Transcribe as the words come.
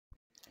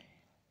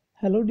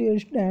Hello dear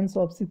students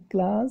of Civics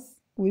class.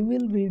 We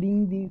will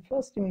reading the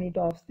first unit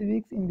of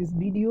Civics in this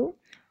video.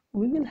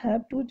 We will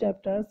have two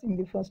chapters in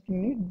the first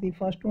unit. The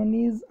first one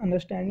is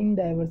understanding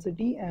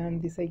diversity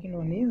and the second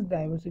one is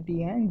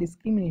diversity and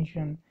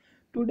discrimination.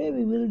 Today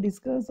we will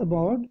discuss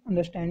about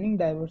understanding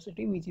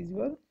diversity, which is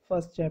your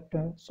first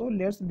chapter. So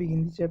let's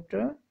begin the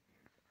chapter.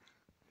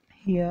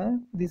 Here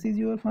this is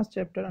your first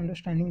chapter,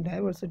 understanding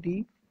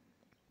diversity.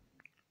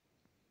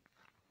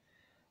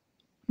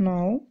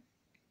 Now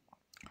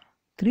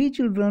three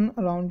children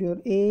around your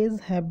age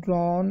have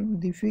drawn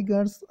the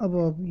figures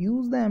above.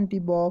 Use the empty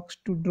box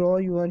to draw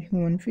your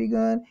human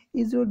figure.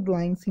 Is your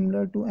drawing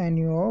similar to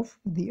any of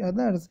the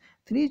others?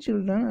 Three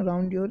children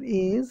around your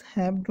age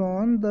have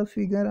drawn the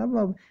figure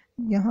above.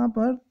 यहाँ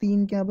पर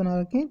तीन क्या बना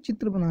रखे हैं,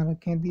 चित्र बना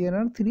रखे हैं. There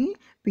are three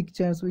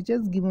pictures which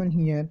is given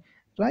here,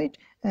 right?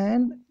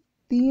 And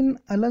तीन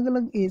अलग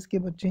अलग एज के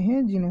बच्चे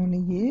हैं जिन्होंने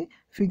ये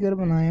फिगर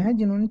बनाया है,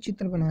 जिन्होंने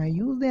चित्र बनाया.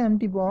 Use the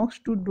empty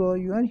box to draw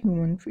your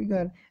human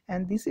figure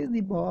and this is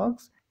the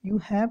box you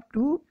have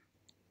to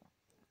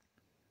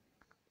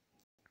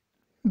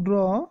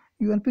draw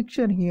your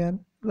picture here,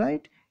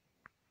 right?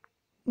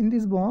 In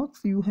this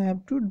box you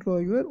have to draw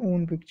your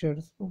own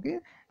pictures, okay,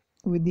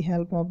 with the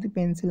help of the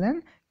pencil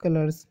and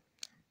colors.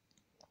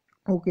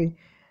 Okay,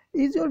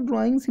 is your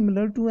drawing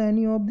similar to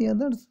any of the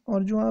others?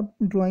 और जो आप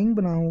drawing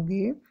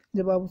बनाओगे,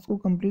 जब आप उसको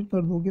complete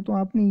कर दोगे तो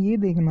आपने ये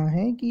देखना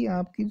है कि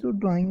आपकी जो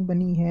ड्राइंग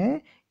बनी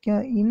है क्या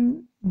इन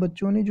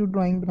बच्चों ने जो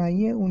ड्राइंग बनाई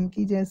है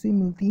उनकी जैसी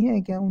मिलती है,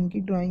 क्या उनकी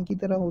ड्राइंग की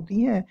तरह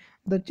होती है.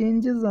 The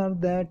changes are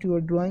that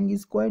your drawing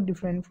is quite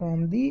different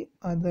from the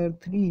other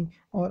three.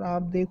 और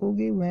आप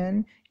देखोगे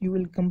when you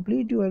will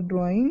complete your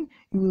drawing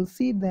you will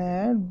see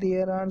that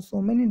there are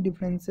so many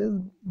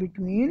differences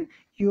between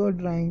your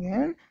drawing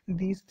and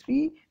these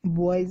three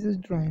boys'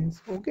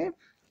 drawings. Okay,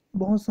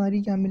 बहुत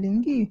सारी क्या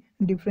मिलेंगी,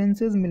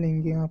 differences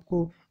मिलेंगे आपको,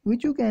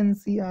 which you can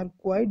see are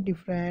quite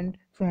different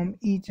from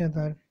each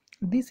other.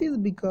 This is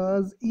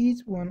because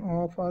each one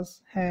of us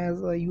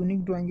has a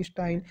unique drawing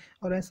style.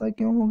 और ऐसा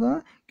क्यों होगा,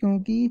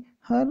 क्योंकि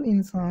हर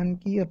इंसान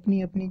की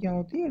अपनी अपनी क्या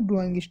होती है,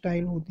 ड्राइंग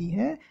स्टाइल होती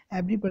है.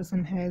 Every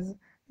person has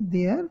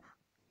their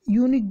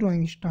unique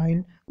drawing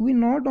style. We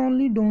not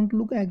only don't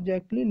look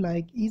exactly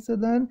like each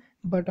other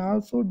but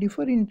also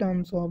differ in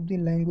terms of the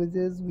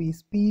languages we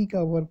speak,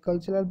 our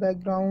cultural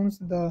backgrounds,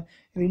 the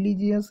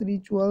religious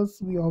rituals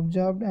we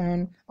observed,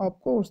 and of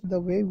course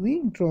the way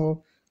we draw.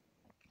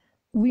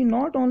 We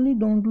not only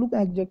don't look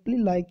exactly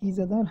like each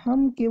other.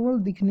 हम केवल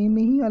दिखने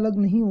में ही अलग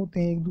नहीं होते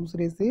हैं एक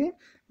दूसरे से,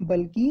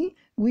 बल्कि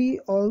we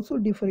also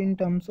differ in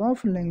terms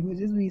of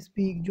languages we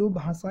speak. जो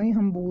भाषाएं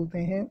हम बोलते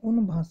हैं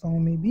उन भाषाओं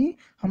में भी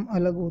हम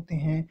अलग होते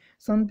हैं.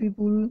 Some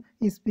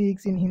people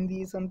speaks in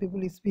Hindi, some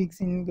people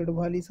speaks in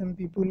Garhwali, some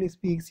people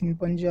speaks in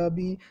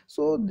Punjabi.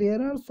 So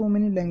there are so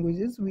many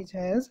languages which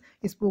has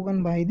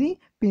spoken by the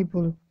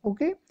people.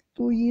 Okay,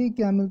 तो ये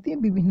क्या मिलती है,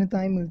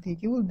 विभिन्नताएं मिलती है.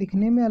 केवल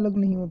दिखने में अलग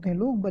नहीं होते हैं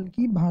लोग,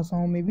 बल्कि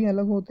भाषाओं में भी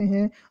अलग होते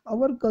हैं.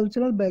 और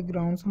कल्चरल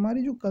बैकग्राउंड्स,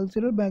 हमारे जो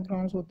कल्चरल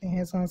बैकग्राउंड्स होते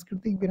हैं,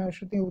 सांस्कृतिक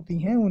विरासतें होती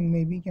हैं,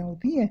 उनमें भी क्या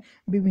होती है,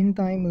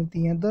 विभिन्नताएं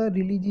मिलती हैं. द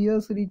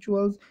रिलीजियस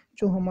रिचुअल्स,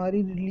 जो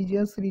हमारी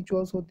रिलीजियस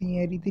रिचुअल्स होती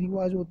हैं, रीति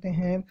रिवाज होते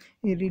हैं.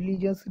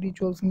 Religious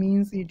rituals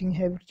means eating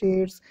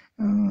habitats,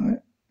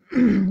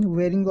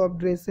 wearing of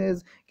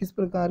dresses, किस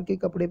प्रकार के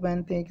कपड़े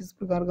पहनते हैं, किस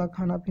प्रकार का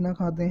खाना पीना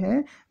खाते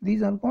हैं.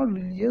 These are called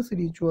religious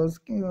rituals.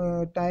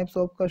 Types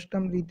of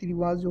custom, रीति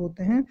रिवाज जो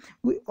होते हैं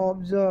we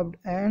observed,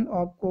 end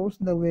of course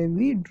the way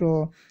we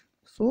draw.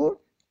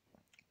 सो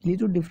ये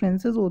जो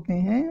डिफरेंसेस होते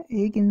हैं,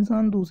 एक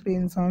इंसान दूसरे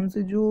इंसान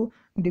से जो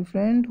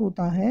डिफरेंट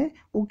होता है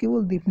वो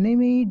केवल दिखने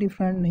में ही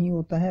डिफरेंट नहीं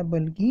होता है,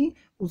 बल्कि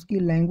उसकी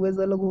लैंग्वेज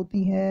अलग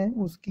होती है,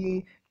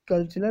 उसकी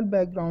कल्चरल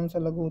बैकग्राउंड्स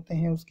अलग होते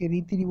हैं, उसके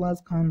रीति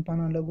रिवाज, खान पान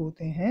अलग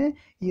होते हैं.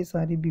 ये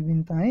सारी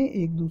विभिन्नताएं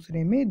एक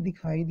दूसरे में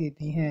दिखाई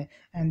देती हैं.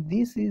 And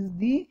this is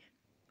the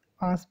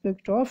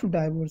aspect of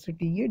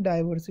diversity. ये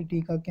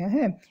डाइवर्सिटी का क्या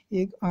है,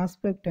 एक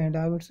एस्पेक्ट है.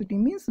 डाइवर्सिटी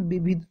मीन्स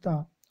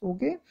विविधता.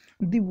 Okay,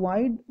 the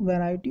wide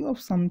variety of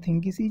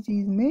something, किसी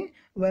चीज में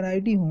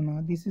वैरायटी होना,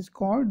 this is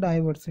called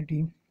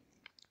diversity.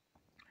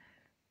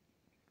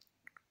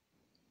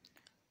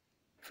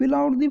 Fill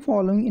out the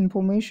following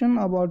information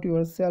about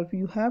yourself.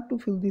 You have to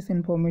fill this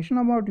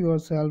information about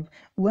yourself.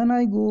 When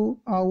I go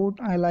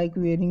out, I like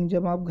wearing.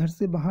 जब आप घर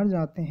से बाहर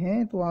जाते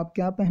हैं तो आप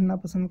क्या पहनना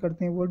पसंद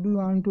करते हैं. What do you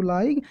want to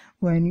like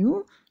when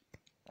you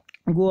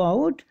go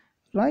out,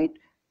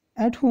 right?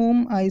 At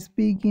home, I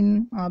speak in.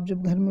 आप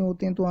जब घर में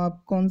होते हैं तो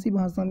आप कौन सी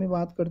भाषा में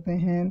बात करते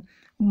हैं.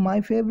 My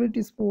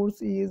favorite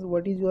sports is.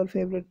 What is your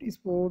favorite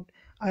sport?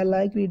 I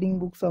like reading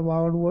books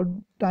about. What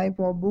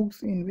type of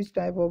books? In which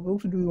type of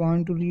books do you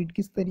want to read?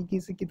 किस तरीके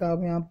से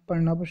किताबें आप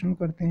पढ़ना पसंद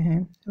करते हैं,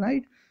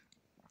 right?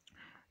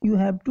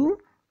 You have to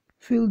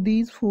fill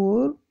these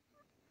 4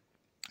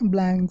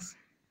 blanks.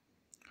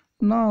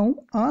 Now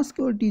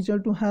ask your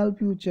teacher to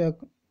help you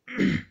check.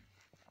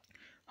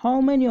 How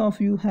many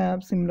of you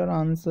have similar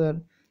answer?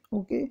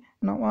 Okay,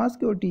 now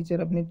ask your teacher.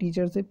 अपने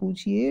टीचर से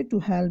पूछिए टू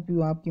हेल्प यू,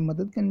 आपकी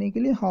मदद करने के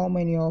लिए. How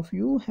many of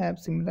you have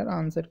similar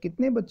answer,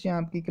 कितने बच्चे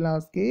आपकी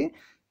क्लास के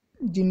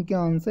जिनके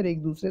आंसर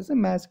एक दूसरे से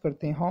मैच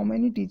करते हैं।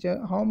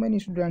 How many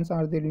students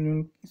are there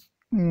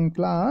in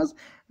class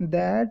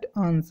that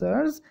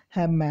answers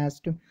have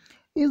matched.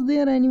 Is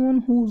there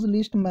anyone whose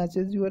list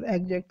matches your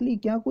exactly.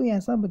 क्या कोई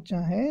ऐसा बच्चा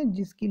है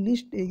जिसकी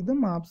लिस्ट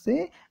एकदम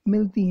आपसे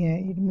मिलती है।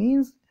 It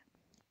means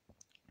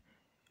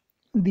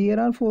there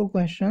are 4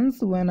 questions.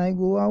 When I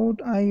go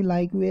out I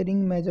like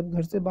wearing. मैं जब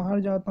घर से बाहर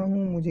जाता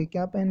हूँ मुझे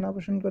क्या पहनना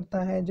पसंद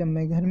करता है। जब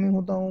मैं घर में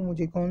होता हूँ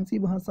मुझे कौन सी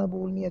भाषा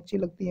बोलनी अच्छी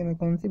लगती है, मैं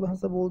कौन सी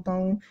भाषा बोलता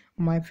हूँ।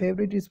 My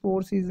favourite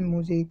sports is.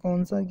 मुझे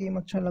कौन सा गेम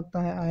अच्छा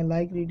लगता है। I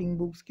like reading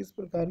books. किस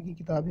प्रकार की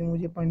किताबें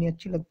मुझे पढ़नी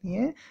अच्छी लगती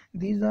हैं।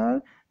 These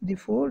are the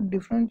 4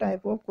 different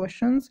type of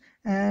questions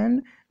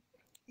and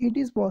it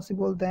is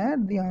possible that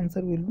the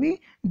answer will be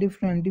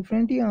different.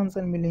 Different he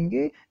answer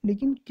मिलेंगे,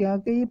 लेकिन क्या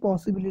ये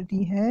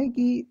पॉसिबिलिटी है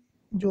कि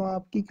जो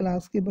आपकी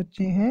क्लास के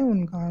बच्चे हैं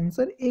उनका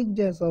आंसर एक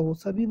जैसा हो,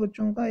 सभी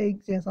बच्चों का एक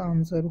जैसा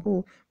आंसर हो।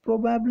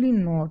 Probably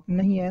not.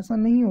 नहीं, ऐसा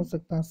नहीं हो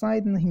सकता,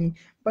 शायद नहीं।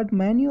 But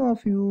many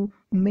of you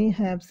may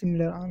have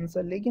similar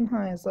answer. लेकिन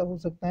हाँ, ऐसा हो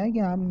सकता है कि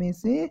आप में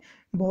से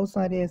बहुत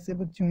सारे ऐसे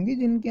बच्चे होंगे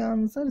जिनके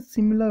आंसर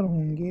सिमिलर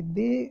होंगे।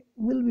 दे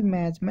विल बी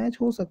मैच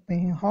हो सकते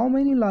हैं। How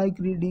many like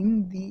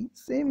reading the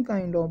same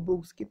kind of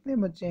books. कितने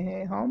बच्चे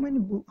हैं।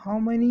 How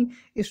many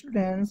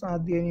students are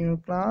there in your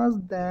class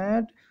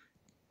that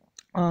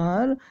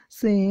are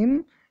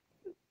same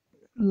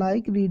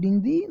like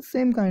reading the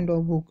same kind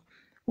of book.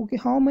 Okay,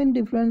 how many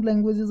different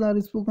languages are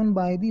spoken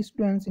by the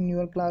students in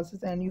your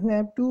classes and you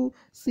have to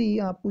see।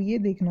 आपको ये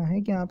देखना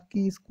है कि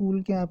आपकी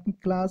school के आपकी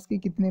class के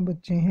कितने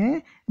बच्चे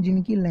हैं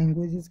जिनकी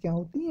लैंग्वेजेस क्या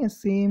होती हैं,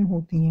 सेम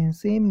होती हैं,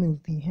 सेम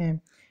मिलती हैं।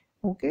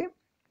 ओके,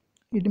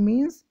 इट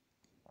मीन्स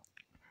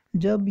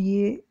जब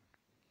ये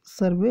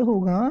सर्वे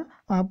होगा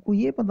आपको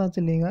ये पता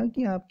चलेगा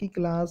कि आपकी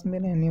क्लास में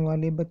रहने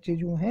वाले बच्चे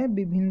जो हैं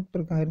विभिन्न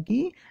प्रकार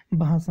की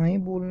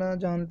भाषाएं बोलना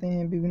जानते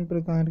हैं, विभिन्न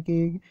प्रकार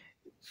के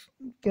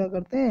क्या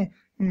करते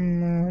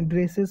हैं,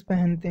 ड्रेसेस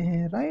पहनते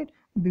हैं, राइट,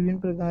 विभिन्न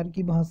प्रकार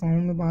की भाषाओं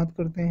में बात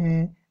करते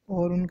हैं,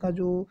 और उनका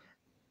जो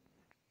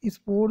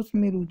स्पोर्ट्स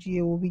में रुचि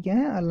है वो भी क्या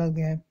है, अलग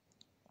है।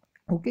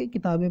 ओके,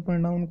 किताबें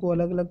पढ़ना उनको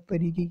अलग अलग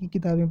तरीके की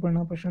किताबें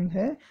पढ़ना पसंद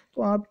है।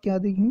 तो आप क्या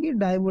देखेंगे,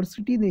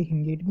 डाइवर्सिटी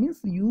देखेंगे। It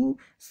means you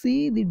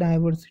see the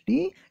diversity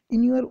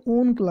in your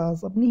own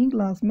class. अपनी ही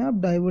क्लास में आप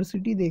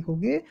डाइवर्सिटी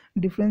देखोगे,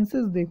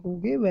 डिफरेंसेस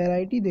देखोगे,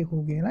 वैरायटी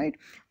देखोगे, right.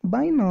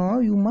 Bye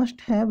now you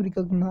must have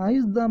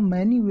recognise the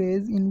many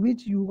ways in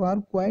which you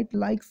are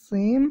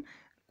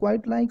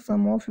quite like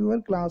some of your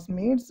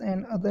classmates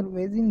and other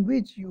ways in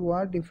which you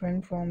are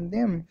different from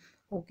them।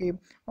 Okay,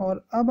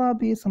 और अब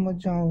आप ये समझ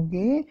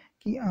जाओगे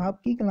कि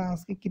आपकी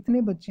class के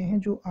कितने बच्चे हैं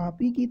जो आप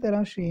ही की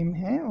तरह सेम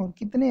हैं और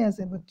कितने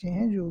ऐसे बच्चे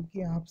हैं जो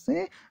कि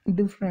आपसे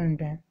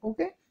डिफरेंट हैं।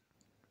 Okay,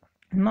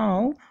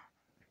 now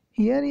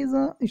here is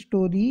a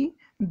story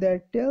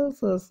that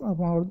tells us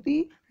about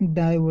the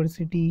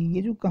diversity.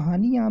 ये जो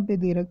कहानी यहाँ पे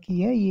दे रखी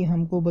है ये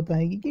हमको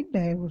बताएगी कि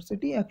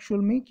डाइवर्सिटी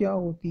एक्चुअल में क्या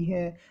होती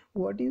है।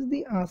 What is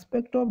the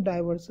aspect of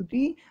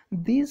diversity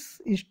this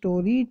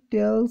story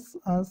tells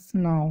us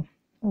now.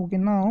 Okay,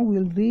 now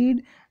we'll read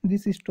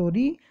this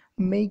story,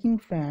 Making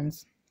Friends।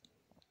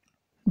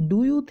 Do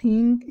you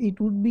think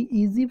it would be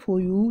easy for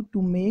you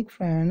to make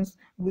friends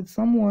with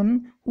someone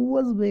who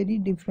was very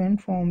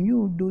different from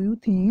you? Do you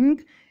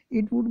think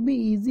it would be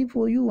easy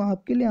for you,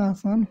 आपके लिए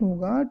आसान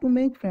होगा to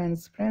make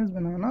friends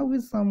banana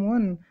with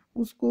someone,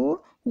 उसको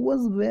who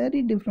was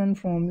very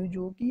different from you,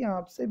 जो कि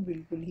आपसे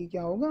बिल्कुल ही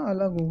क्या होगा,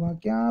 अलग होगा।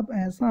 क्या आप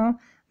ऐसा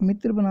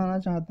मित्र बनाना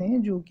चाहते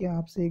हैं जो कि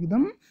आपसे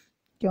एकदम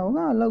क्या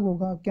होगा, अलग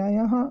होगा। क्या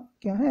यहाँ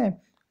क्या है,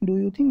 डू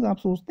यू थिंक, आप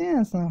सोचते हैं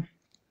ऐसा।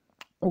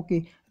 Okay,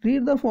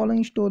 read the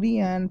following story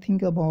and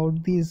think about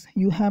this.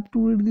 You have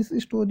to read this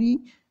story,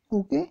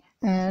 okay,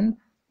 and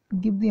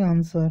give the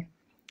answer.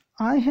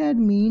 I had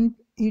meant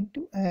it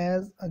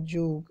as a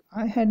joke.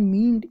 I had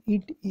meant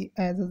it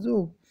as a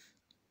joke.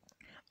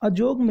 A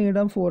joke made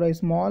up for a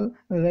small,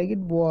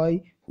 ragged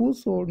boy who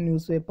sold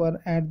newspaper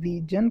at the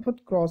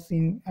Janpat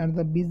crossing at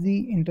the busy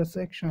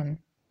intersection.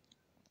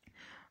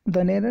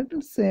 The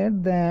narrator said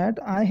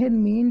that I had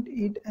meant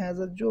it as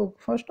a joke.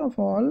 First of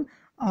all,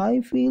 I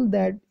feel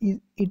that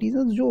it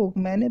is a joke.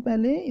 मैंने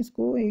पहले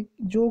इसको एक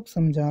joke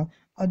समझा।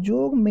 A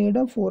joke made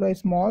up for a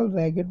small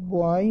ragged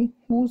boy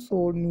who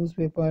sold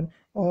newspaper।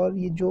 और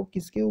ये joke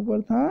किसके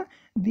ऊपर था?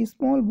 The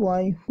small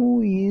boy who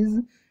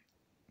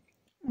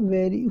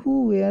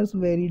wears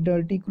very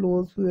dirty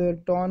clothes, wear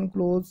torn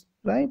clothes,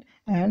 right,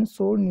 and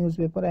sold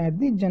newspaper at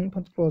the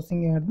Janpat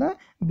crossing at the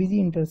busy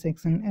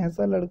intersection।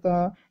 ऐसा लड़का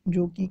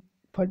जो कि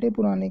फटे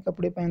पुराने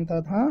कपड़े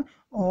पहनता था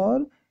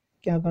और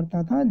क्या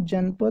करता था,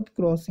 जनपद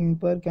क्रॉसिंग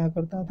पर क्या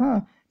करता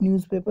था,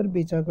 न्यूज़पेपर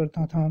बेचा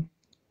करता था।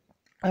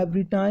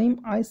 Every time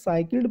I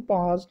cycled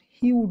past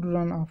he would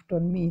run after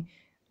me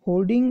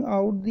holding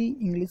out the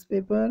English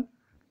paper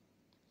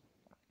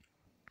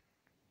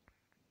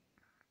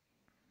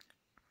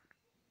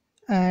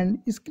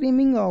and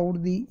screaming out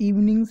the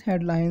evening's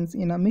headlines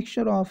in a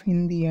mixture of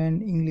Hindi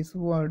and English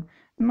word।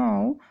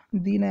 Now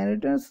the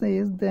narrator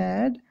says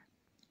that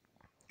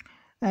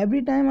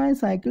every time I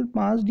cycle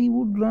pass he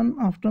would run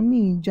after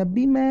me. जब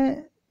भी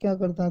मैं क्या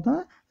करता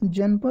था,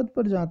 जनपद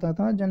पर जाता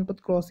था, जनपद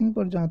क्रॉसिंग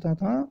पर जाता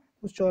था,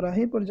 उस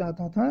चौराहे पर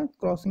जाता था,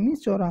 क्रॉसिंग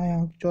मीन्स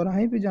चौराहा,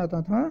 चौराहे पे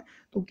जाता था,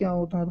 तो क्या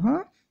होता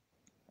था,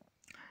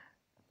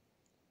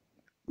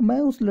 मैं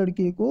उस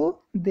लड़के को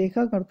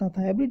देखा करता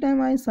था। एवरी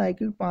टाइम आई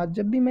साइकिल पास,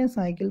 जब भी मैं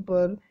साइकिल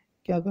पर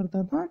क्या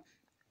करता था,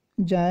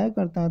 जाया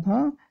करता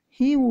था,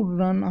 he would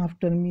run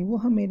after me,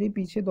 वो मेरे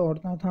पीछे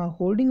दौड़ता था,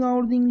 holding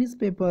out the English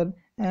paper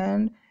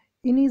and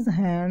in his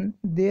hand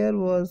there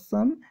was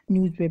some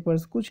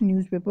newspapers, कुछ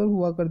न्यूज़पेपर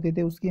हुआ करते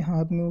थे उसके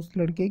हाथ में, उस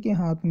लड़के के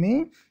हाथ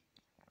में,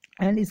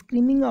 and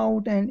screaming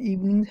out and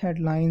evening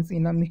headlines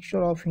in a mixture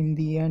of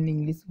Hindi and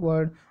English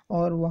word,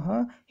 और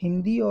वह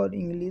हिंदी और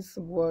इंग्लिश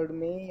वर्ड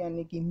में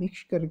यानी कि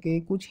मिक्स करके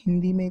कुछ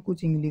हिंदी में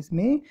कुछ इंग्लिश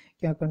में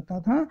क्या करता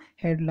था,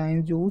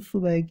 हेडलाइंस, जो उस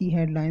सुबह की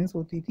हेडलाइंस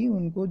होती थी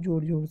उनको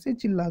जोर जोर से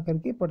चिल्ला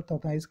करके पढ़ता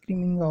था।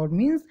 स्क्रीमिंग आउट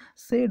मीन्स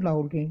से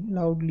लाउडली,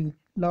 लाउडली,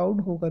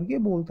 लाउड होकर के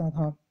बोलता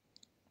था।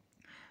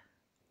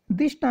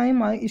 This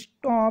time I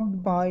stopped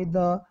by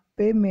the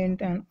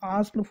pavement and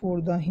asked for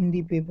the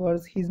Hindi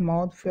papers. His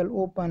mouth fell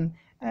open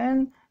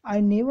and I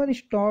never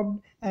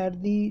stopped at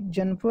the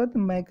जनपद,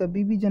 मैं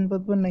कभी भी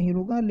जनपद पर नहीं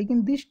रुका,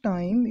 लेकिन this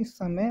time, इस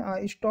समय,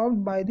 I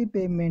stopped by the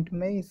pavement,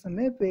 मैं इस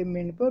समय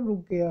पेमेंट पर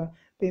रुक गया।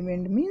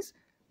 पेमेंट मीन्स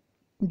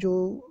जो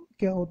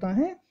क्या होता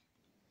है,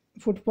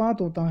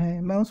 फुटपाथ होता है,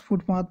 मैं उस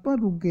फुटपाथ पर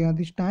रुक गया।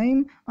 This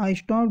time I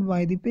stopped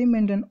by the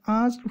payment and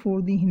asked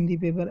for the Hindi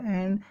paper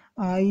and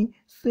I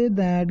say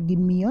that give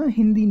me a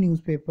Hindi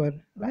newspaper,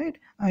 right,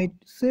 I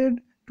said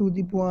to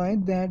the boy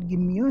that give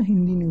me a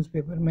Hindi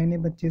newspaper, मैंने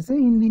बच्चे से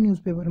Hindi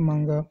newspaper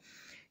मांगा।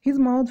 His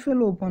mouth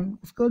fail open,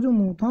 उसका जो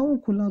मुंह था वो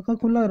खुला का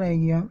खुला रह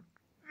गया।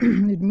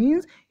 It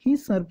means he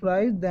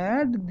surprised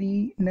that the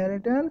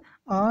narrator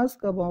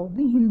asked about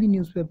the Hindi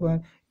newspaper.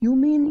 You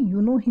mean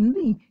you know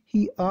Hindi?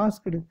 He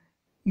asked.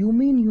 You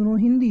mean you know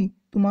Hindi?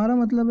 तुम्हारा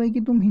मतलब है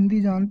कि तुम हिंदी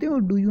जानते हो?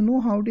 Do you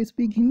know how to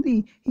speak Hindi?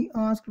 He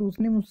asked.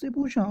 उसने मुझसे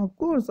पूछा. Of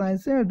course, I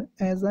said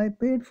as I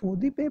paid for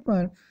the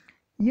paper.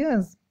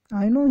 Yes,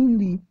 I know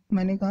Hindi,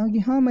 मैंने कहा कि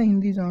हाँ मैं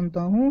हिंदी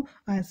जानता हूँ।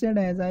 I said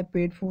as I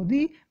paid for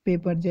the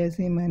paper,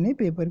 जैसे मैंने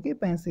पेपर के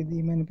पैसे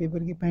दिए, मैंने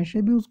पेपर के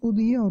पैसे भी उसको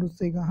दिए और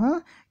उससे कहा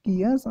कि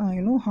yes I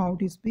know how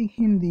to speak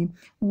Hindi.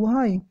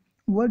 Why?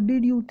 What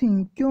did you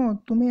think? क्यों,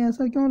 तुम्हें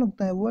ऐसा क्यों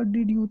लगता है? What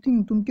did you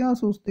think? तुम क्या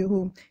सोचते हो?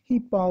 He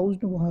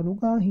paused, वह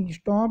रुका, he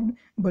stopped,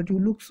 but you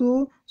look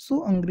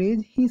so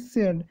अंग्रेज, he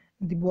said.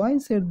 The boy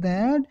said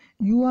that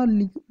you are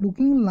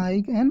looking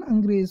like an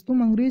अंग्रेज,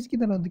 तुम अंग्रेज की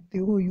तरह दिखते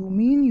हो। You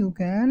mean you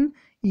can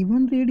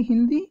even read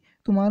Hindi,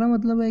 तुम्हारा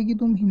मतलब है कि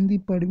तुम हिंदी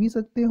पढ़ भी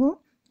सकते हो।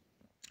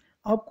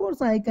 Of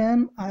course I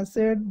can, I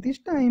said this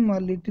time a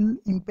little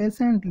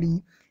impatiently.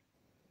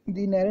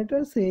 The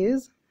narrator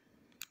says,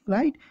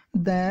 right,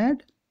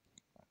 that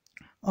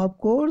of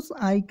course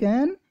I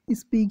can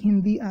speak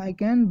Hindi, I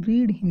can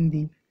read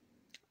Hindi.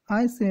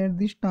 I said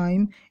this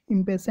time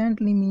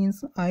impatiently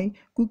means I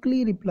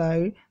quickly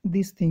replied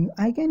this thing.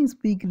 I can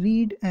speak,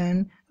 read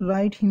and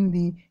write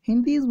Hindi.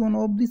 Hindi is one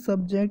of the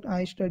subjects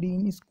I study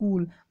in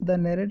school. The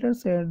narrator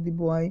said the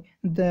boy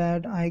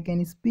that I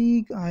can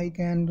speak, I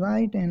can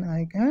write and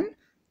I can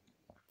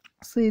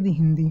say the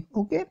Hindi.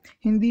 Okay,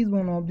 Hindi is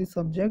one of the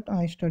subject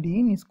I study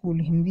in school.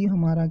 Hindi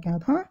हमारा क्या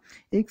था,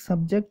 एक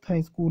subject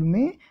था school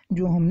में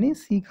जो हमने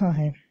सीखा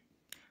है।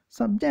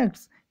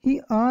 Subjects, he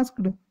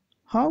asked.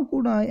 How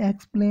could I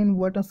explain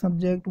what a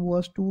subject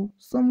was to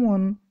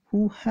someone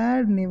who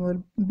had never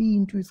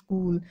been to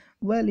school?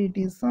 Well, it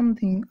is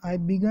something I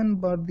began,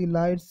 but the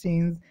lights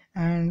changed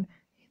and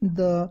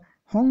the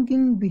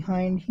honking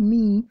behind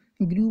me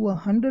grew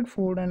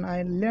 100-fold and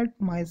I let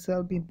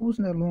myself be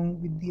pushed along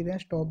with the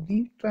rest of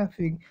the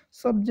traffic.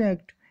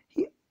 Subject,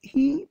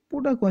 he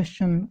put a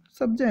question.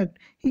 Subject,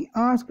 he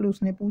asked,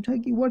 उसने पूछा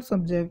कि what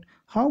subject?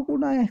 How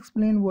could I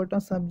explain what a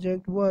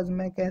subject was?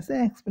 मैं कैसे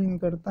explain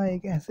करता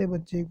एक ऐसे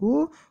बच्चे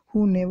को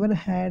who never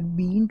had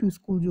been to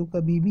school, जो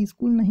कभी भी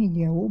स्कूल नहीं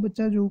गया, वो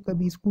बच्चा जो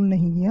कभी स्कूल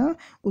नहीं गया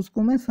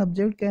उसको मैं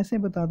सब्जेक्ट कैसे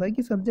बताता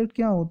कि सब्जेक्ट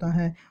क्या होता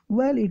है।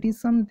 Well, it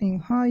is something,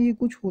 हाँ ये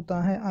कुछ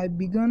होता है। I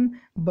began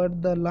but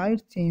the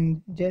light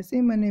changed,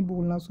 जैसे मैंने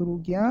बोलना शुरू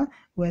किया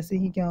वैसे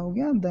ही क्या हो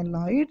गया, the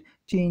light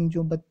चेंज,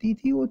 जो बत्ती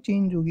थी वो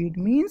चेंज होगी। It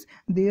means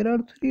there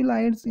are 3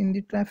 lights in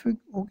the traffic.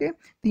 Okay,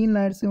 3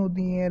 lights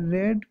होती हैं,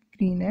 red,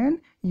 green and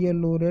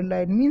yellow. Red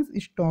light means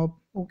stop,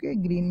 okay,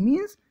 green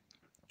means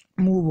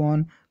move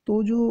on.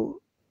 तो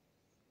जो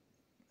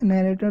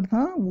नरेटर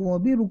था वो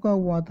अभी रुका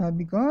हुआ था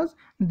because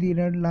the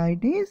red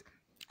light is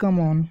come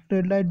on,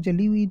 red light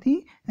जली हुई थी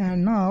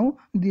and now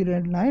the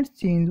red light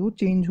change, वो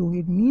चेंज हो गई।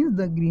 It means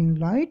the green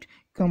light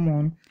come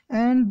on,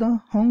 and the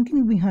honking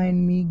behind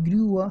me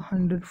grew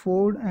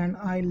 100-fold and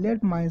I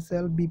let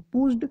myself be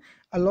pushed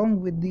along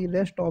with the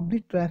rest of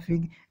the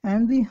traffic.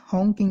 And the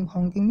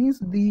honking means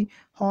the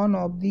horn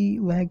of the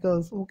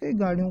vehicles, okay,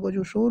 गाड़ियों का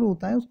जो शोर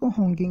होता है उसको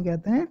honking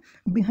कहते हैं।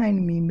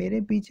 behind me,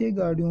 मेरे पीछे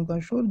गाड़ियों का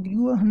शोर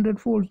grew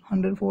 100-fold,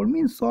 100-fold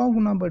means 100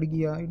 गुना बढ़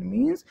गया। it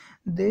means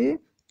they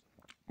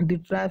The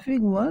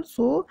traffic was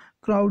so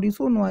crowded,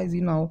 so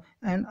noisy now,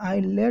 and I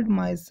let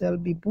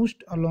myself be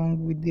pushed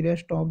along with the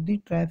rest of the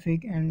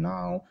traffic, and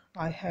now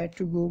I had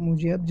to go.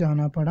 मुझे अब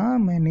जाना पड़ा,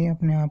 मैंने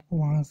अपने आप को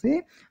वहाँ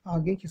से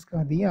आगे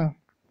खिसका दिया.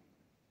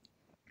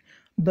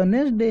 The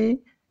next day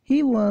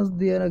he was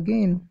there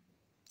again.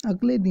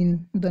 अगले दिन,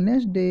 the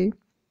next day,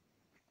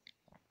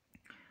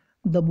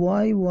 the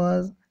boy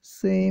was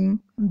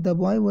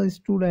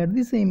stood at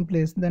the same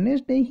place. The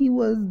next day he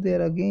was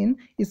there again,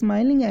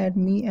 smiling at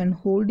me and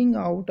holding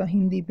out a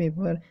Hindi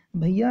paper.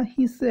 भैया,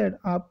 he said,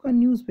 आपका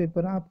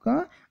newspaper, आपका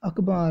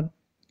अखबार.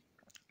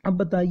 अब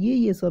बताइए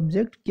ये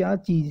subject क्या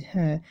चीज़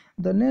है.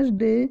 The next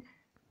day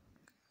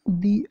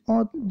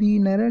the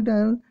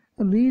narrator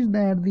reached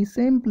at the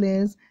same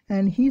place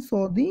and he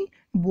saw the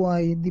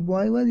boy. The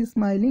boy was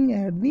smiling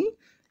at the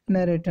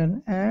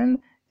narrator, and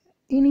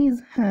in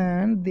his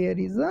hand there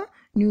is a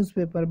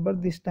newspaper,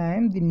 but this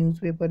time the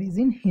newspaper is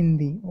in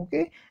Hindi.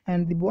 Okay,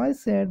 and the boy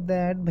said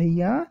that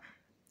भैया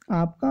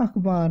आपका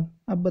अखबार,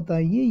 अब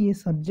बताइए ये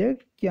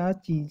subject क्या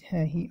चीज़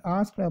है. He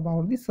asked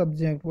about the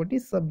subject. What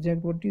is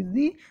subject, what is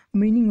the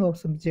meaning of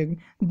subject.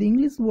 The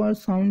English word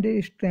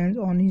sounded strange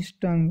on his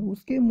टंग.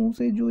 उसके मुंह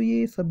से जो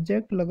ये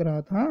सब्जेक्ट लग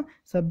रहा था,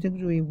 सब्जेक्ट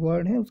जो ये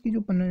वर्ड है उसकी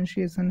जो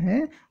प्रोनाउंसिएशन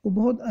है वो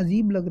बहुत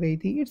अजीब लग रही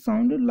थी. It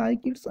sounded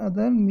like it's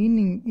other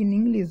meaning in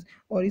English.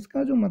 और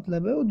इसका जो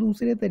मतलब है वो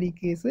दूसरे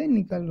तरीके से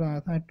निकल रहा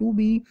था. To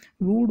be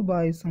rude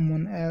by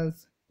someone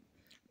else.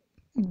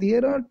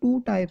 There are two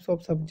types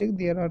of subject.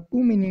 There are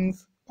two meanings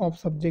of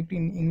subject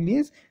in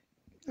English.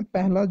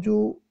 पहला जो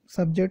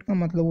सब्जेक्ट का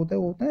मतलब होता है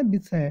वो होता है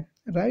विषय,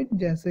 राइट,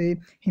 जैसे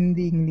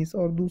हिंदी इंग्लिश.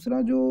 और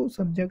दूसरा जो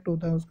सब्जेक्ट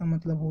होता है उसका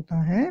मतलब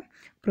होता है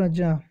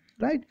प्रजा,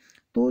 राइट.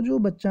 तो जो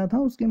बच्चा था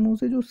उसके मुंह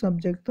से जो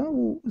सब्जेक्ट था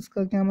वो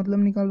इसका क्या मतलब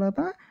निकल रहा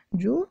था,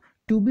 जो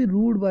to be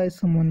rude by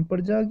someone,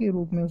 प्रजा के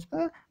रूप में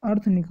उसका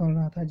अर्थ निकल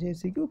रहा था.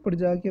 जैसे कि वो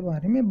प्रजा के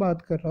बारे में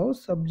बात कर रहा हो,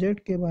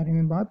 सब्जेक्ट के बारे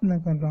में बात न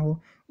कर रहा हो.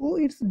 Oh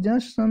it's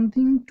just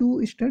something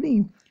to study.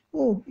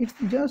 Oh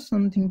it's just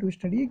something to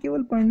study, ये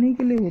केवल पढ़ने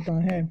के लिए होता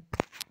है.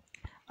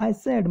 आई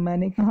सेड,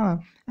 मैंने कहा.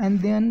 And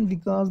then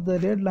because the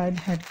red light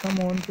had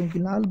come on, क्योंकि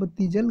लाल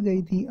बत्ती जल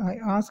गई थी. आई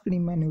आस्क्ड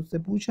हिम, मैंने उससे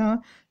पूछा.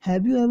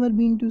 Have you ever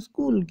been to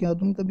school, क्या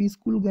तुम कभी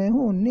स्कूल गए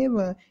हो.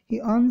 Never, he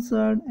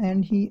answered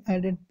and he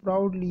added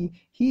proudly.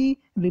 He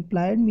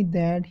replied me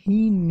that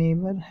he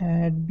never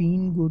had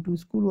been go to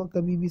school, वह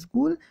कभी भी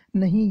स्कूल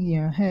नहीं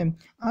गया है.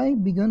 आई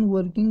begin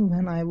working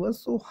when I was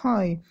so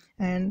high.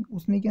 And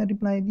उसने क्या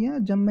रिप्लाई दिया,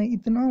 जब मैं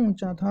इतना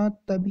ऊंचा था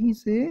तभी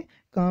से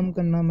काम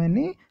करना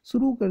मैंने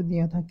शुरू कर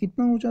दिया था.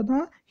 कितना ऊंचा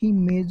था. ही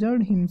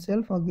measured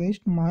himself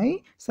against my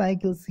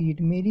cycle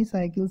seat. मेरी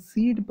साइकिल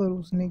सीट पर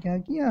उसने क्या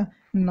किया,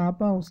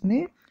 नापा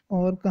उसने,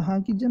 और कहा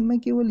कि जब मैं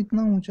केवल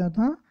इतना ऊंचा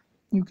था,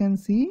 you can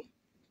see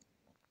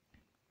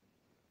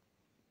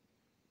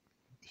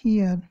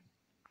here.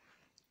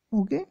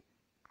 Okay,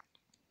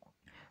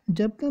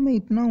 जबकि मैं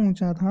इतना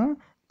ऊंचा था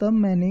तब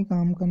मैंने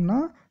काम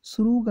करना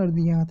शुरू कर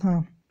दिया था.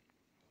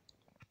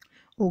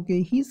 Okay,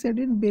 he said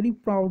it very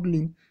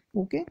proudly.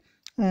 Okay,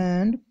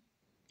 and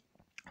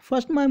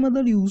first my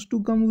mother use to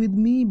come with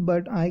me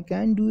but I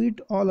can do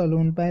it all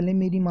alone. पहले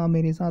मेरी माँ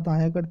मेरे साथ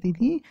आया करती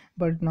थी,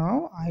 but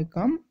now I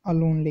come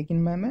alone, लेकिन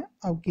मैं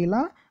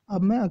अकेला,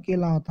 अब मैं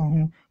अकेला आता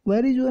हूँ.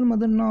 Where is your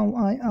mother now,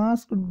 I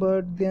asked,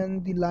 but then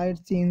the light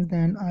changed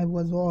and I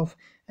was of.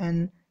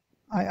 And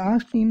I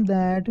asked him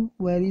that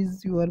where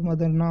is your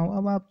mother now,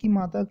 अब आपकी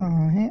माता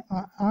कहाँ है.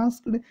 I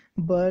asked,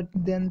 but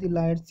then the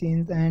light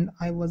changed and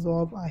I was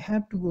of. I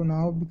have to go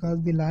now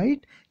because the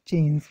light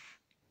changed.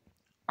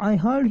 I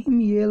heard him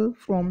yell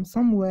from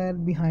somewhere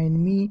behind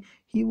me.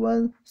 He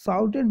was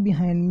shouted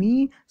behind me.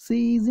 She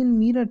is in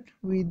Meerut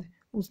with.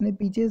 उसने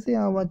पीछे से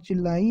आवाज़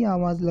चिल्लाई,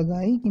 आवाज़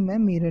लगाई कि मैं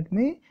मेरठ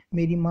में,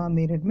 मेरी माँ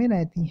मेरठ में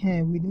रहती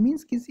हैं. विद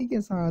मीन्स किसी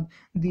के साथ.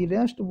 The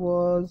rest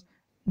was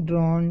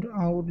drowned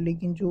out,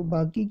 लेकिन जो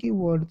बाकी के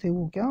वर्ड थे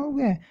वो क्या हो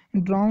गए,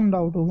 ड्राउंड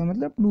आउट हो गए,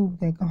 मतलब डूब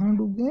गए. कहाँ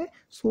डूब गए,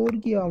 शोर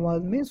की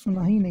आवाज़ में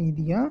सुनाई नहीं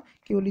दिया,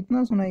 केवल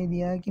इतना सुनाई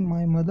दिया कि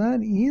my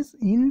mother is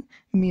in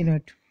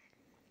Meerut.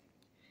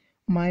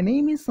 My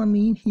name is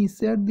Samir, he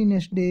said the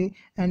next day,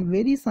 and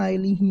very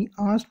shyly he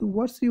asked,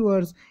 what's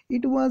yours?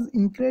 It was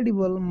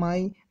incredible, my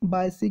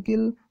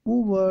bicycle,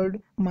 word,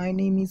 my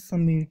name is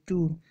Samir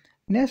too.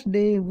 Next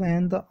day,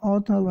 when the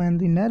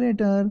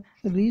narrator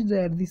reached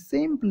at the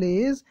same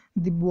place,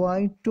 the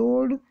boy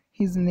told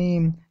his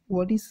name.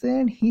 What he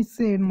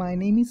said, my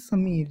name is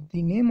Samir.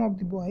 The name of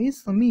the boy is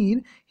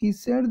Samir. He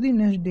said the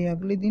next day,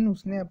 अगले दिन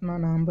उसने अपना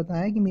नाम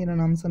बताया कि मेरा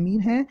नाम समीर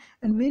है.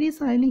 And very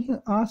shyly he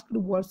asked,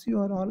 what's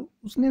your all?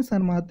 उसने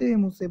शर्माते हुए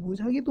मुझसे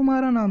पूछा कि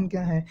तुम्हारा नाम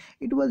क्या है.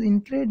 It was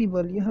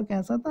incredible. यह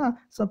कैसा था,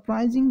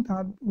 सरप्राइजिंग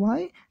था.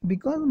 Why?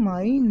 Because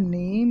my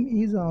name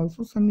is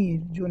also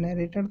Samir. जो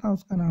नरेटर था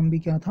उसका नाम भी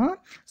क्या था,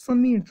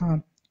 समीर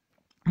था.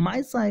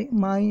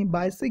 माई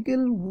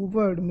बाइसिकल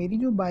वर्ड, मेरी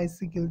जो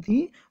बाइसिकल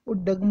थी वो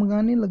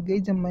डगमगाने लग गई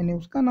जब मैंने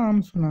उसका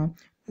नाम सुना.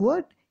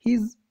 What,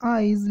 his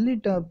eyes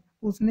lit up.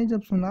 उसने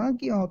जब सुना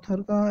कि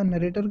ऑथर का,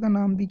 नरेटर का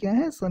नाम भी क्या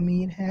है,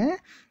 समीर है,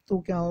 तो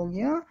क्या हो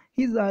गया,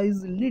 हिज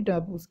आईज लिट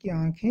अप, उसकी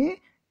आंखें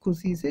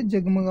खुशी से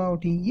जगमगा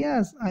उठी।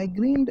 यस आई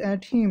ग्रीन्ड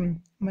एट हिम,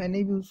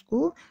 मैंने भी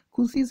उसको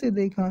खुशी से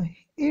देखा।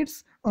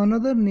 It's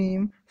another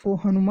name for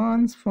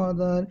हनुमान्स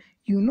father,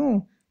 you know.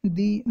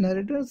 The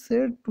narrator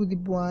said to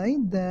the boy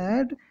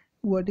that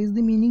what is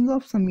the meaning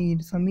of Sameer?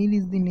 Sameer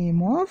is the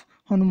name of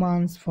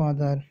Hanuman's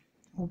father.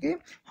 Okay,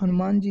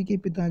 Hanuman ji के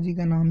पिताजी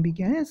का नाम भी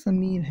क्या है?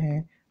 समीर है।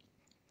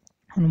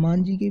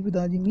 हनुमान जी के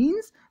पिताजी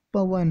means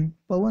Pawan,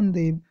 Pawan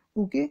Dev.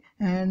 Okay,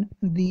 and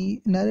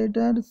the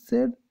narrator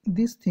said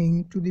this thing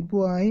to the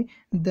boy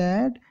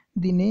that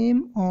the name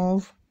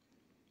of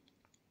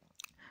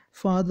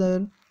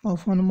father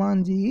of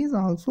Hanumanji is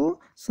also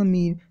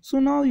Sameer. So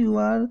now you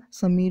are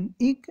Sameer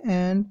Ik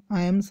and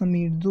I am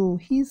Sameer Do,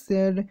 he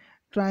said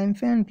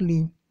triumphantly.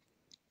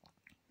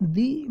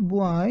 The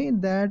boy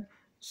that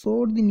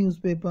sold the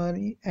newspaper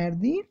at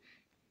the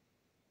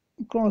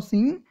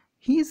crossing,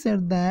 he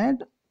said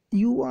that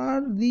you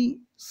are the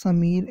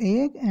Sameer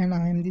एक and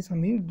I am the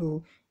Sameer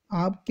दो।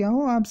 आप क्या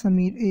हो? आप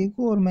समीर एक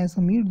हो और मैं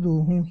समीर दो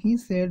हूँ। ही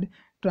सेड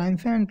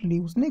ट्रायम्फेंटली,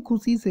 उसने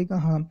खुशी से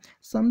कहा।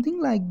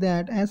 समथिंग लाइक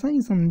दैट, ऐसा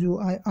ही समझो।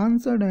 I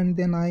answered and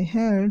then I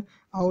held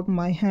out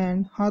my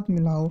hand, हाथ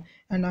मिलाओ।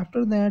 And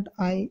after that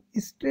I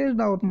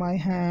stretched out my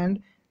hand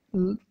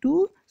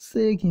to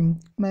shake him,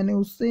 मैंने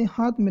उससे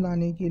हाथ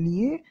मिलाने के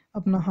लिए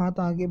अपना हाथ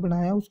आगे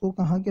बढ़ाया, उसको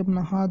कहा कि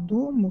अपना हाथ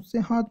दो, मुझसे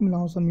हाथ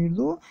मिलाओ समीर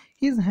दो।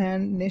 His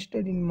hand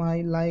nested in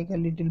my like a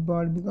little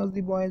bird, because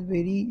the boy is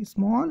very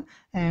small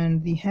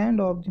and the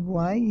hand of the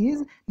boy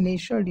is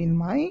nestled in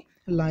my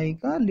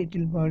like a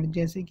little bird,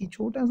 जैसे कि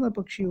छोटा सा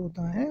पक्षी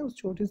होता है, उस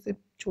छोटे से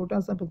छोटा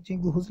सा पक्षी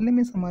घोंसले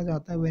में समा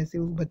जाता है, वैसे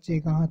उस बच्चे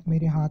का हाथ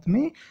मेरे हाथ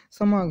में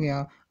समा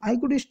गया। I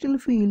could still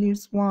feel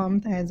its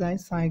warmth as I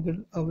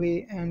cycled away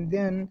and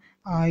then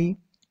I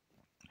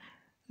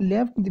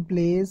left the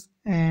place,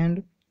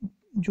 and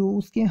जो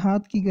उसके हाथ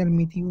की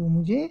गर्मी थी वो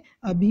मुझे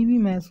अभी भी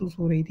महसूस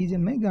हो रही थी जब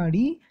मैं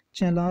गाड़ी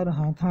चला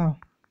रहा था।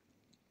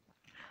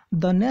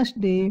 The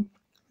next day,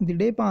 the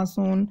day passed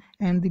on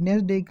and the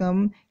next day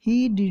come, he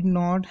did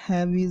not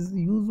have his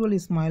usual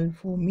smile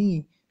for me.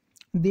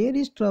 There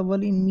is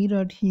trouble in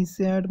Meerut, he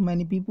said.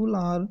 Many people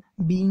are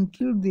being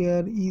killed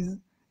there is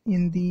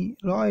in the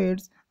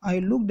riots. I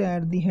looked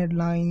at the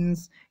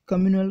headlines,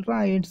 communal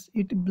riots,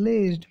 it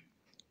blazed.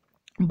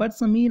 But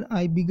Sameer,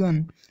 I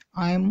began.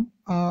 I am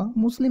a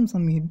Muslim,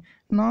 Sameer.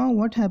 Now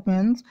what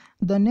happens?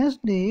 The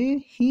next day,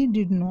 he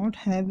did not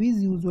have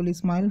his usual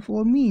smile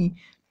for me.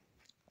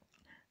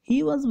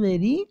 He was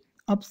very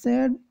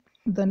upset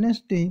the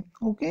next day.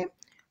 Okay,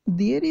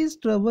 there is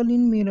trouble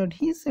in Meerut.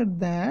 He said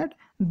that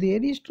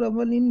there is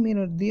trouble in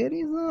Meerut. There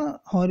is a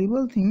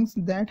horrible things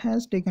that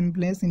has taken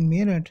place in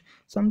Meerut.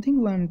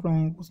 Something went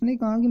wrong. उसने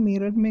कहा कि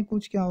मेरठ में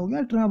कुछ क्या हो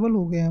गया? Trouble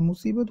हो गया,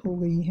 मुसीबत हो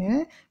गई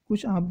है,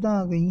 कुछ आपदा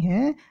आ गई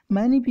है।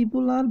 Many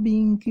people are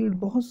being killed,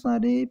 बहुत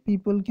सारे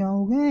पीपल क्या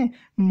हो गए?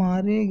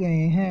 मारे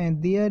गए हैं।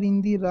 They are in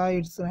the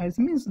rights, rights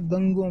means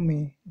दंगों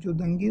में, जो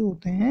दंगे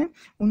होते हैं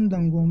उन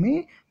दंगों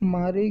में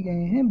मारे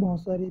गए हैं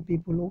बहुत सारे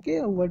people. Okay,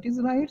 what is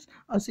rights?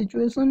 A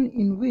situation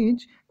in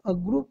which a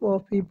group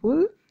of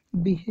people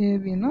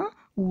behave in a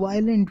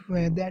violent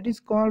way, that is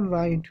called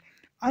right.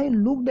 I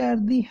looked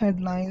at the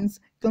headlines,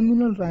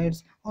 communal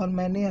rights, और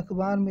मैंने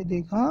अखबार में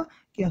देखा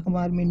कि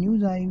अखबार में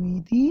न्यूज़ आई हुई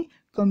थी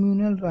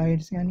कम्युनल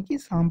राइट्स, यानी कि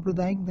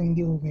सांप्रदायिक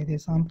दंगे हो गए थे।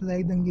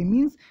 सांप्रदायिक दंगे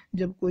मीन्स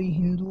जब कोई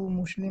हिंदू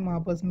मुस्लिम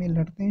आपस में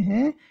लड़ते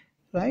हैं,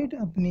 राइट,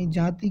 अपनी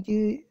जाति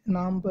के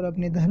नाम पर,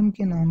 अपने धर्म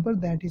के नाम पर,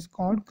 that is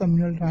called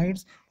communal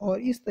riots.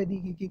 और इस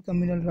तरीके की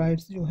कम्युनल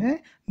राइट्स जो है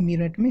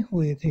मेरठ में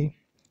हुए थे।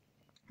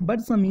 बट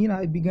समीर,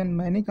 आई बिगन,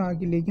 मैंने कहा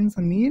कि लेकिन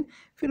समीर,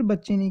 फिर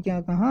बच्चे ने क्या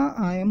कहा?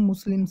 I am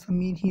Muslim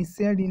Sameer, he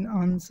said in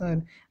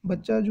answer.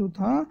 बच्चा जो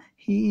था,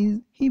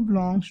 he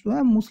belongs to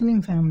a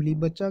Muslim family.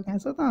 बच्चा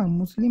कैसा था?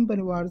 मुस्लिम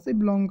परिवार से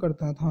बिलोंग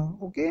करता था।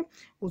 ओके,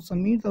 वो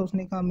समीर था,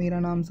 उसने कहा मेरा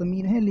नाम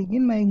समीर है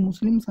लेकिन मैं एक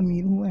मुस्लिम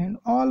समीर हूँ। And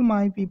all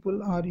my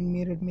people are in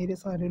Meerut, मेरे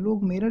सारे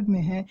लोग मेरठ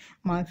में हैं।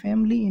 My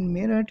family in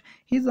Meerut.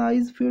 His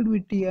eyes filled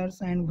with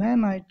tears and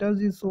when I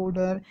touch his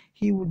shoulder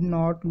he would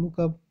not look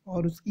up,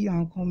 और उसकी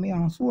आंखों में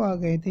आंसू आ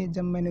गए थे।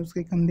 जब मैंने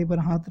उसके कंधे पर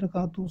हाथ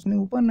रखा तो उसने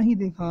ऊपर नहीं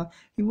देखा।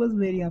 He was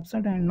very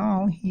upset and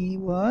now he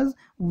was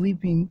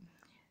weeping.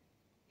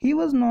 He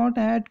was not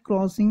at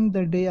crossing the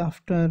day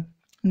after,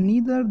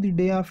 neither the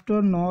day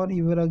after nor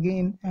ever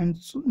again, and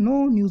no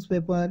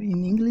newspaper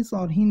in English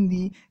or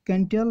Hindi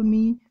can tell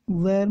me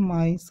where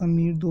my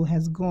Sameer Do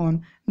has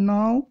gone.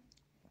 Now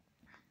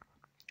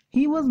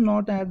he was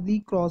not at the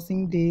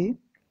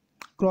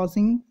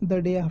crossing the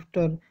day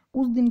after,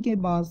 उस दिन के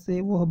बाद से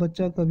वह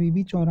बच्चा कभी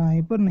भी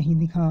चौराहे पर नहीं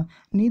दिखा।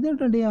 नीदर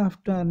द डे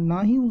आफ्टर, ना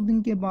ही उस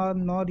दिन के बाद,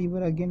 नॉर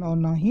इवर अगेन, और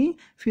ना ही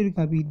फिर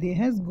कभी। They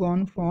has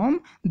gone from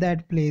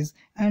that place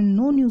and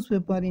no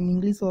newspaper in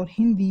English और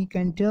Hindi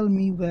can tell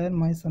me where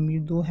माई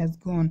समीर दो हैज़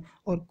गॉन,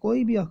 और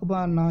कोई भी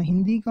अखबार, ना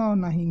हिंदी का और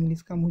ना ही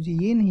इंग्लिश का, मुझे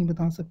ये नहीं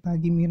बता सकता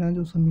कि मेरा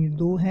जो समीर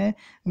दो है,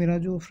 मेरा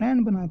जो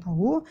फ्रेंड बना था,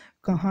 वो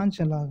कहाँ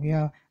चला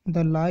गया। द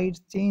लाइट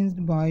चेंज्ड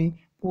बाई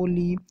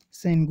पोली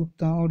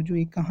सेनगुप्ता, और जो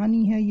एक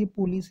कहानी है ये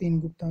पोली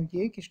सेनगुप्ता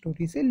की एक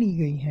स्टोरी से ली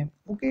गई है।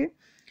 Okay,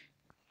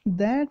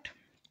 that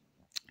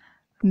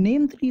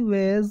name 3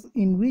 ways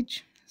in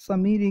which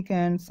Samir ek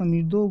and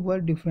Samir do were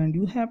different.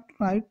 You have to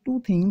write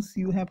two things.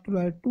 You have to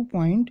write 2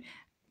 points,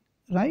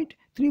 right?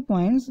 3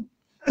 points.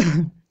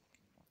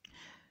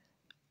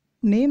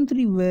 Name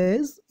 3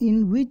 ways in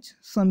which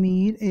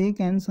Samir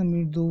ek and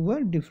Samir do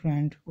were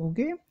different.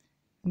 Okay,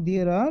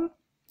 there are,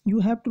 you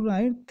have to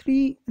write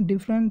 3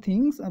 different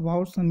things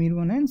about Samir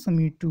 1 and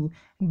Samir 2.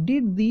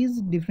 Did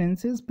these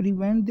differences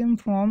prevent them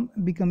from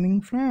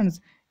becoming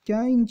friends?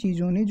 क्या इन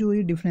चीज़ों ने, जो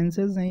ये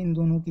differences हैं इन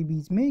दोनों के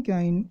बीच में, क्या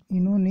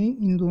इन्होंने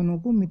इन दोनों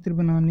को मित्र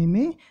बनाने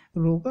में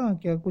रोका?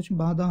 क्या कुछ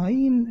बाधा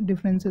आई इन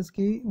डिफरेंसेस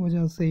की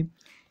वजह से?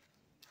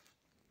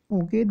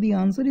 Okay, the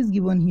answer is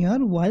given here.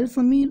 While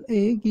Samir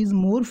ek is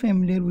more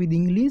familiar with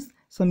English,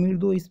 Samir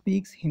do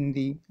speaks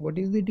Hindi. What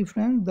is the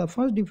difference? The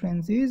first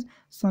difference is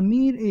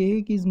Samir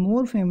ek is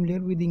more familiar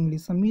with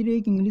English. Samir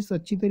ek English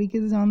अच्छी तरीके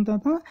से जानता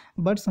था,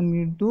 but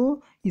Samir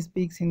do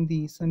speaks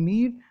Hindi.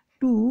 Samir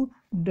too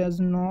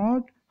does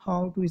not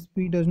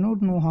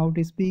know how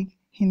to speak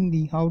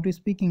Hindi, how to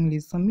speak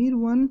English. Samir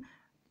 1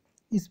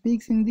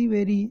 speaks Hindi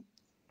very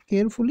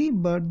carefully,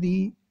 but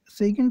the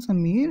second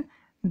Samir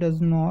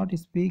does not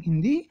speak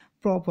Hindi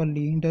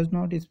properly, does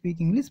not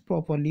speak English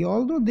properly.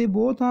 Although they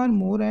both are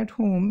more at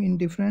home in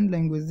different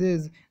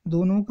languages,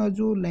 दोनों का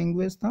जो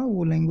language था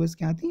वो language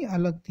क्या थी,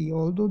 अलग थी.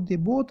 Although they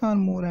both are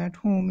more at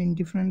home in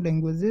different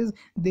languages,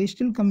 they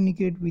still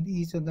communicate with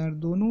each other.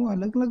 दोनों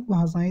अलग अलग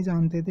भाषाएं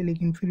जानते थे,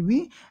 लेकिन फिर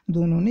भी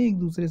दोनों ने एक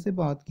दूसरे से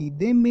बात की.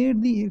 They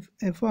made the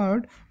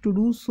effort to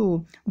do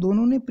so.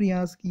 दोनों ने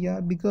प्रयास किया,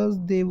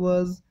 because they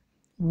was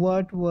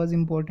what was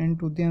important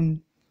to them.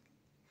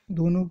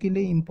 दोनों के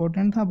लिए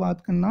इम्पोर्टेंट था बात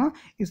करना,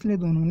 इसलिए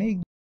दोनों ने एक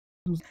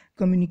दूसरे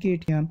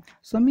कम्युनिकेट किया.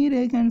 समीर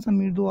एक एंड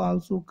समीर दो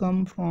also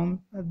come from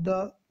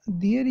the,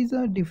 there is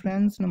a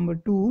difference number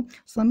 2.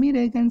 Samir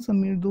ek and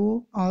Samir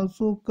do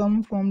also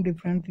come from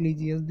different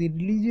religions. The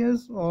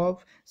religions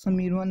of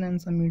Samir 1 and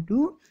Samir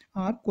 2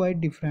 are quite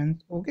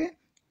different. Okay,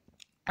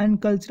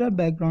 and cultural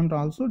background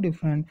also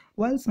different.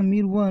 While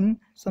Samir 1,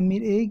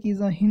 Samir एक is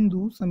a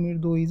Hindu,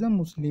 Samir 2 is a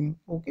Muslim.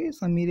 Okay,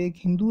 Samir एक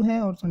हिंदू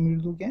है और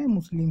Samir 2 क्या है,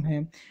 मुस्लिम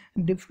है.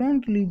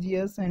 Different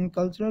religious and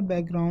cultural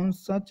backgrounds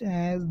such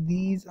as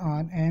these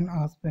are an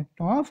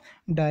aspect of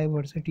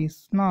diversity.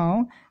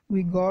 Now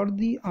we got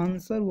the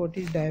answer. What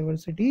is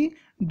diversity?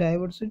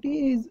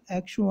 Diversity is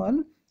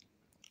actual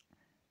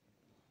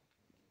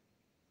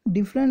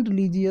different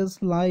religions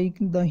like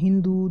the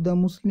Hindu, the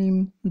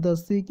Muslim, the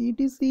Sikh,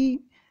 etc.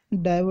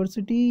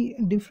 Diversity,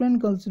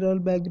 different cultural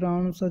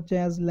backgrounds such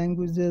as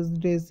languages,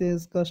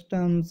 races,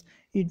 customs,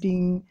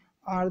 eating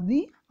are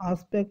the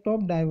aspect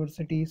of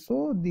diversity.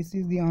 So this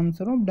is the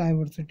answer of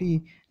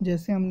diversity.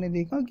 जैसे हमने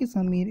देखा कि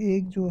समीर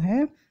एक जो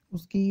है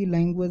उसकी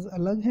language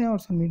अलग है और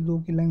समीर दो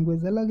की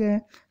लैंग्वेज अलग है.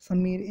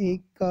 समीर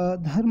एक का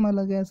धर्म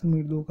अलग है,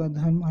 समीर दो का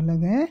धर्म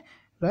अलग है,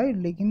 राइट,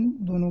 लेकिन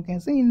दोनों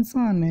कैसे,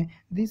 इंसान है.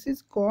 This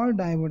is called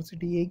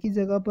diversity. एक ही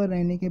जगह पर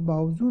रहने के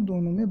बावजूद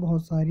दोनों में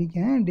बहुत सारी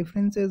क्या हैं,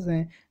 डिफरेंसेस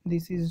हैं.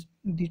 This is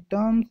the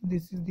terms,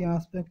 this is the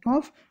aspect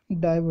of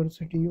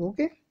diversity.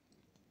 Okay,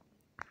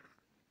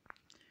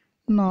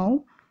 now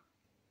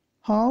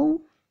how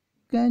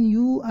can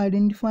you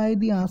identify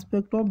the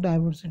aspect of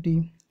diversity?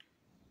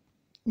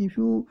 If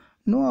you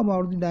know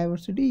about the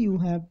diversity, you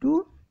have to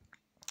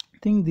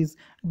think this.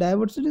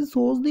 Diversity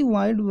shows the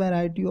wide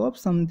variety of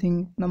something.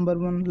 Number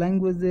 1,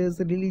 languages,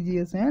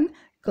 religious and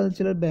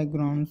cultural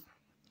backgrounds.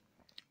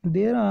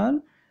 There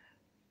are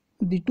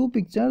the two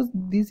pictures.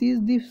 This is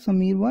the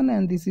Samir 1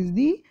 and this is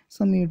the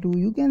Samir 2.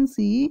 You can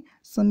see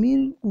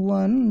Samir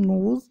 1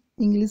 knows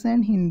English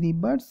and Hindi,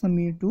 but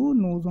Samir 2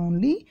 knows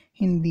only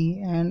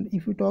Hindi. And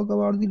if you talk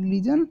about the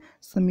religion,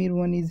 Samir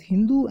 1 is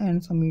Hindu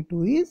and Samir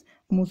 2 is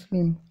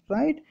Muslim,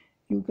 right?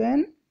 You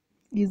can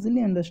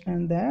easily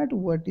understand that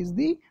what is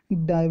the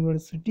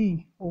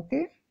diversity.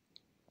 Okay,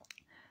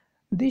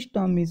 this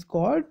term is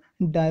called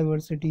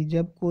diversity.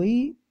 जब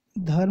कोई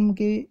धर्म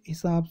के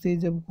हिसाब से,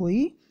 जब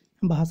कोई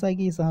भाषा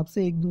के हिसाब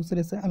से एक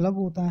दूसरे से अलग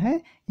होता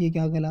है, ये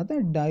क्या कहलाता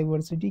है,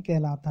 डाइवर्सिटी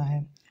कहलाता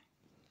है.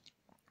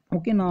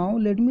 Okay, now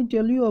let me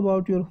tell you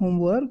about your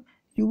homework.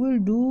 You will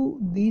do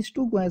these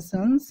 2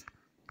 questions,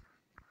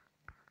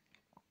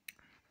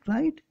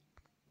 right?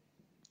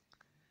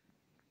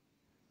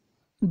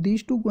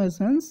 These 2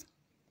 questions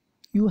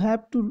you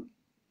have to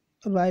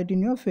write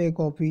in your fair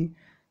copy.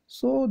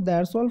 So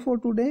that's all for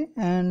today,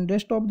 and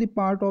rest of the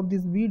part of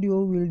this video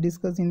we'll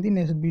discuss in the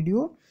next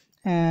video.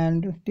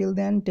 And till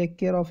then, take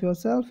care of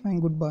yourself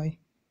and goodbye.